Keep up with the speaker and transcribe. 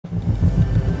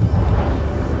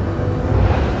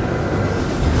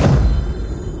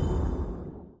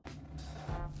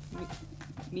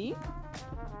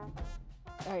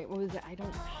Wait, what was it? I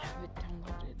don't have it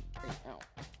downloaded right now.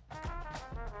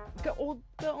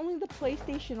 Only the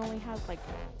PlayStation only has like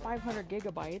 500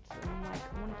 gigabytes, and I'm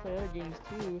like, I want to play other games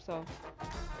too, so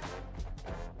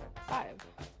 5.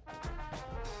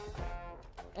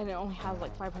 And it only has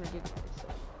like 500 gigabytes, so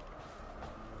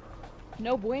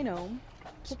no bueno.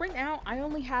 So right now, I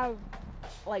only have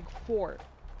like 4,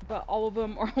 but all of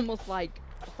them are almost like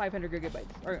 500 gigabytes,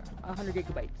 or 100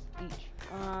 gigabytes each.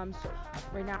 So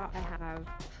right now I have,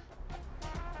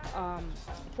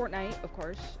 Fortnite, of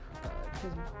course,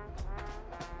 because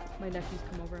my nephews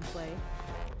come over and play.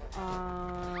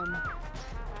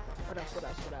 What else?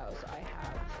 I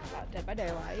have Dead by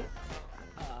Daylight.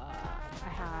 I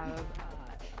have,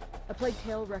 I played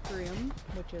Tail Requiem,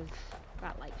 which is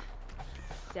got like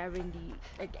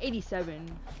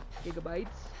 87 gigabytes.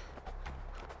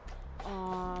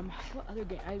 What other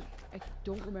game? I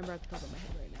don't remember at the top of my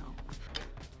head right now.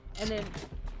 And then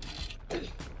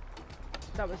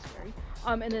that was scary.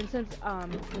 And then since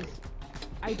cause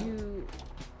I do,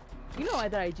 you know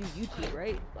that I do YouTube,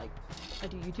 right? Like I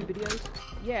do YouTube videos.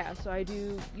 Yeah, so I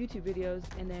do YouTube videos,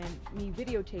 and then me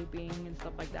videotaping and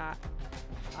stuff like that.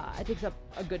 It takes up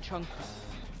a good chunk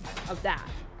of that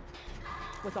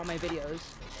with all my videos.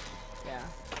 Yeah.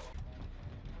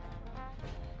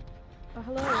 Oh,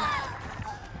 hello.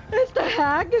 It's the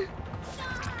hag. I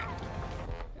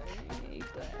hate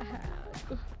the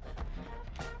hag.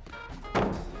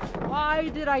 Why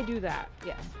did I do that?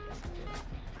 Yes.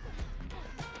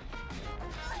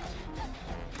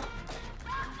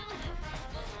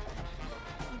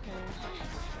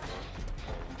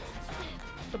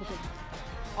 Double click.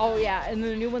 Oh yeah, and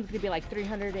the new one's gonna be like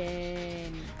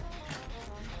 305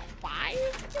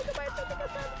 gigabytes, I think I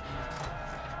said.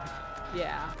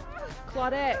 Yeah.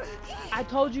 Claudette, I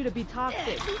told you to be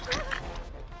toxic.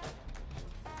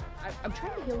 I'm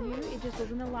trying to heal you, it just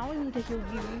isn't allowing me to heal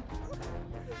you. Oh,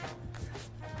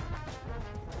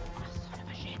 son of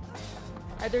a shit.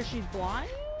 Either she's blind?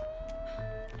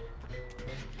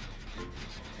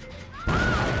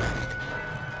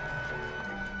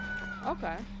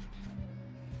 Okay.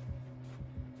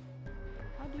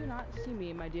 How do you not see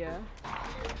me, my dear?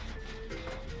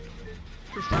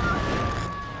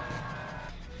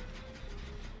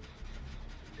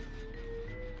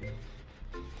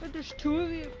 But there's 2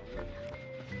 of you.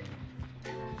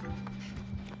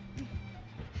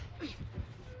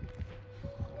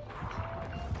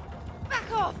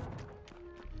 Back off!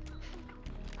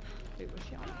 Wait, what's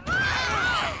she on?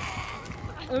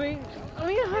 Let me.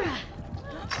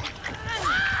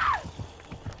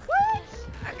 What?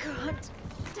 I can't.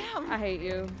 Down. I hate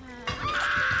you.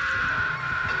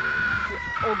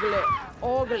 You're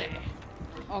ugly.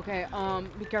 Okay,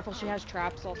 be careful, she has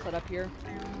traps all set up here.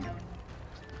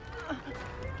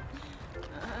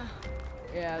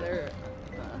 Yeah, there.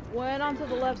 One onto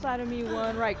the left side of me,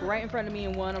 one right in front of me,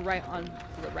 and one right on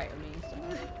to the right of me. So.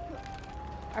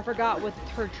 I forgot with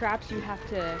her traps you have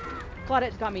to.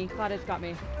 Claudette's got me.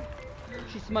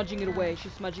 She's smudging it away.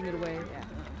 Yeah.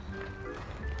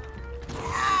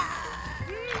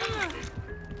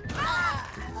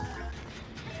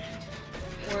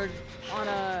 We're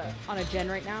on a gen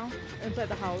right now inside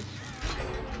the house.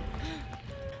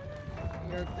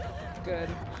 You're good.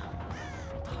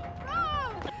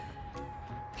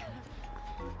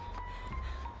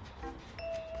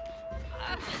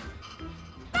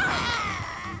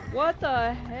 What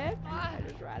the heck? I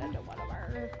just ran into one of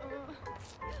her.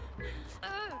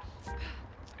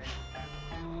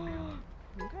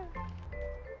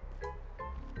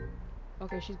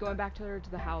 Okay, she's going back to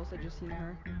the house. I just seen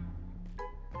her.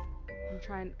 I'm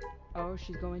trying. Oh,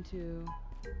 she's going to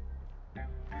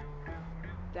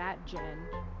that gen.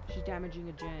 She's damaging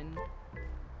a gen.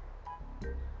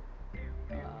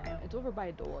 It's over by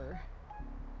a door.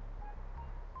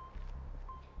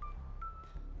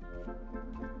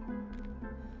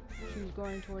 She's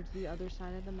going towards the other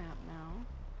side of the map now.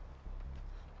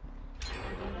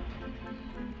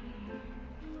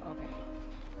 Okay.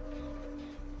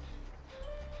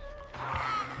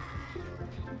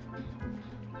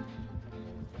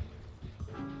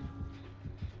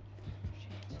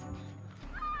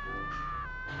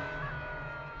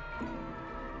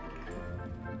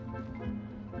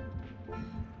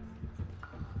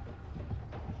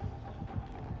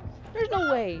 There's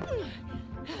no way.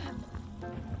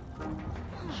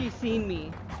 She's seen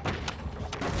me.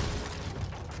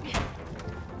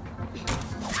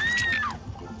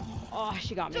 Oh,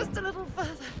 she got me. Just a little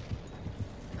further.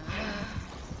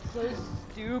 So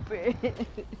stupid.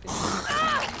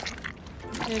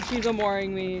 And she's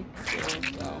amoring me.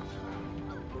 So.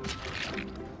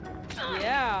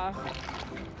 Yeah.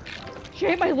 She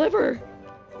ate my liver.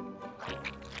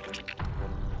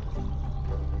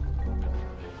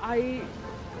 I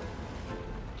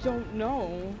don't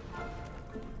know.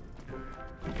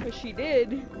 But she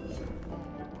did.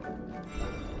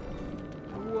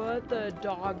 What the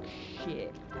dog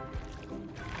shit?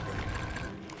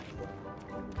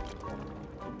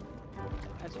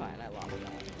 That's fine, I lost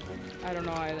that. I don't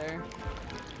know either.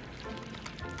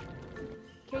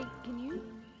 Okay, can you,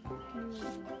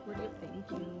 where do you think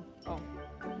you, oh,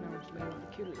 no, it's made on the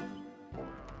cutie.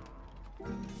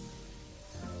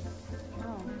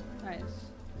 Oh, nice.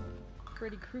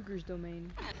 Freddy Krueger's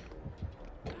domain.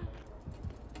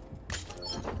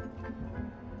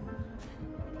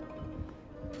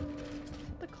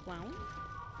 The clown?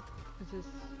 Is this...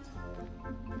 it's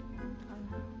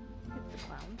the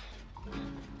clown.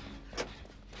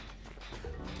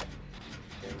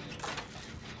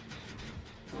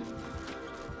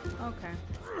 Okay.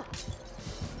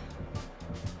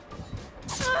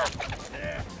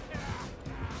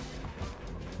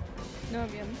 No,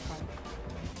 yeah, I'm fine.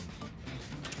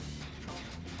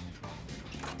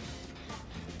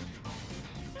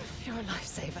 You're a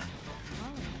lifesaver.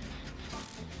 Oh.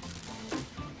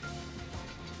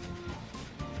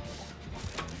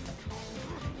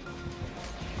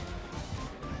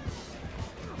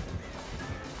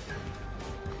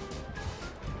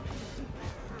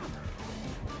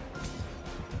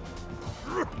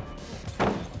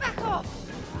 Back off!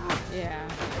 Yeah.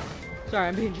 Sorry,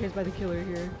 I'm being chased by the killer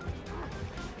here.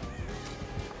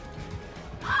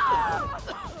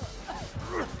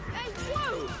 Hey,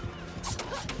 whoa!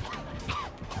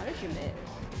 How did you miss?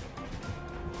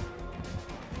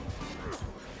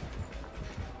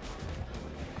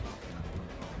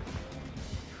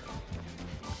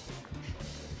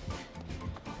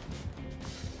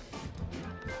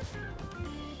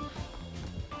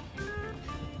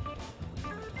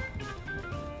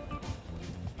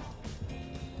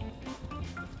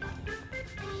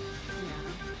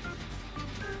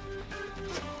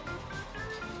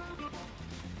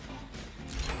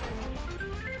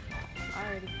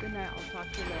 Alrighty, good night. I'll talk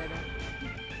to you later.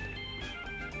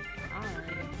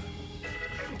 Alrighty.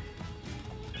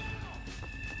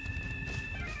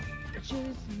 It's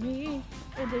just me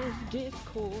and this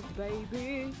Discord,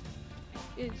 baby.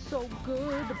 It's so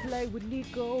good to play with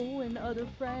Nico and other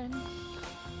friends.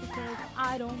 Because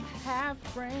I don't have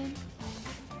friends.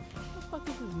 What the fuck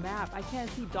is this map? I can't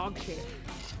see dog shit.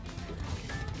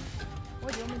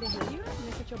 What, do you want me to hit you?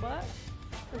 Look at your butt?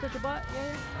 Look at your butt?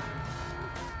 Yeah.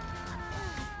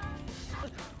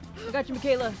 I got you,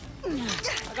 Michaela.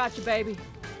 I got you, baby.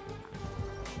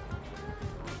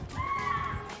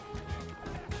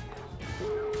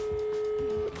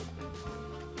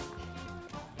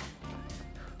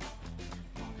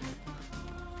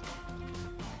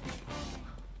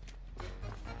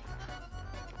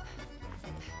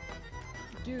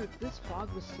 Dude, this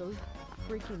fog was so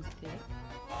freaking thick.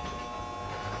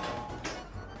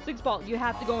 Six Ball, you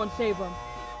have to go and save him.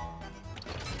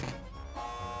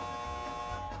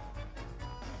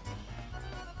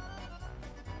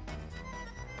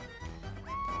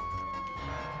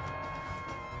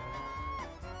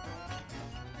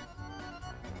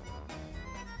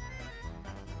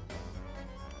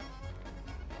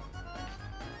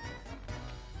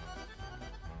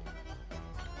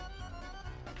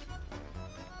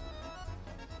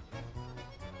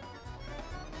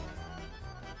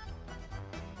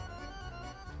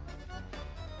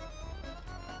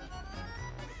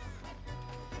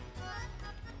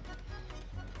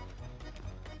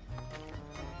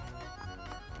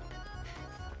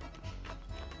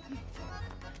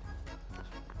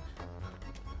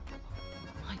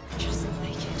 Just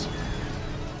make it.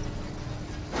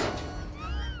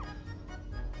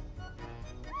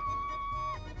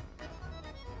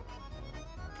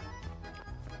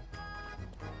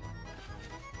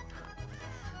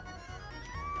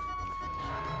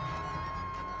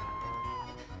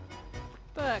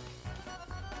 Fuck.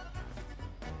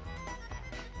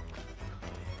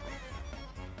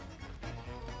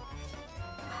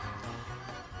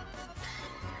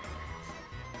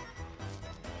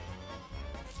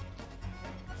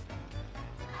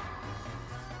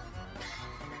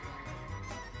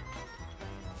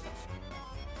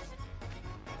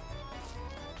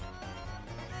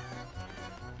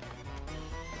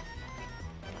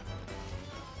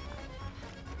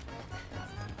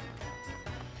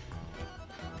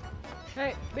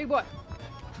 Hey, big boy.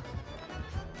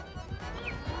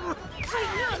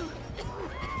 I know!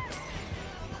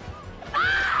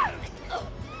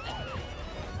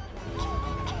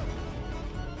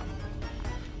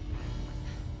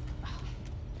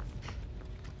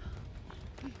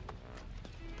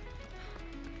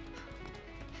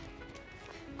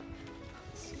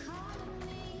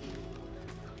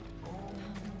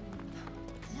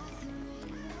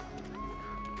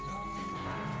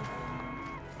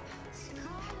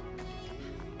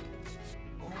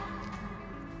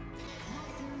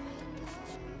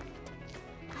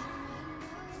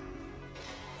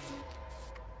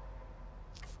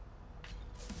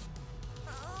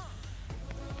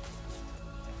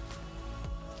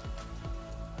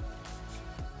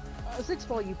 .6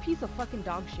 ball, you piece of fucking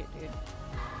dog shit, dude.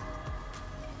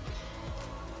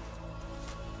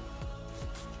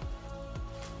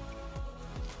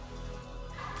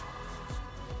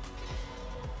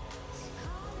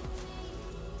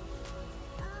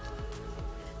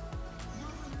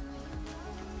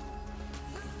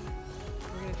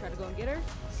 We're gonna try to go and get her.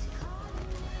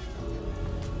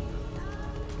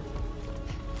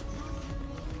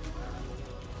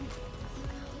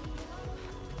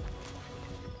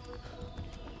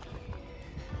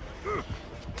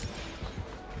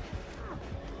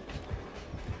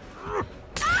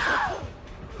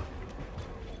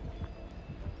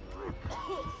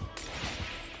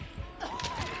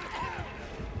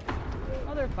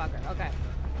 Motherfucker, okay.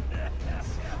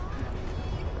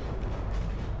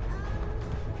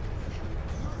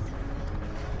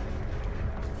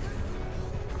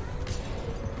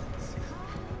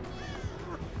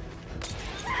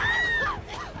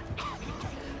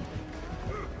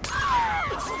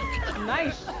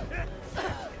 Nice.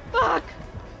 Fuck.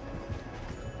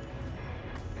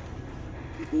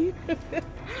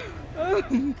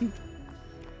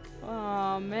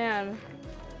 Oh man.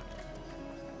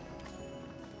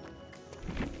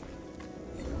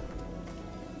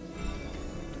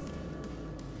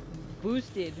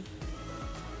 Boosted.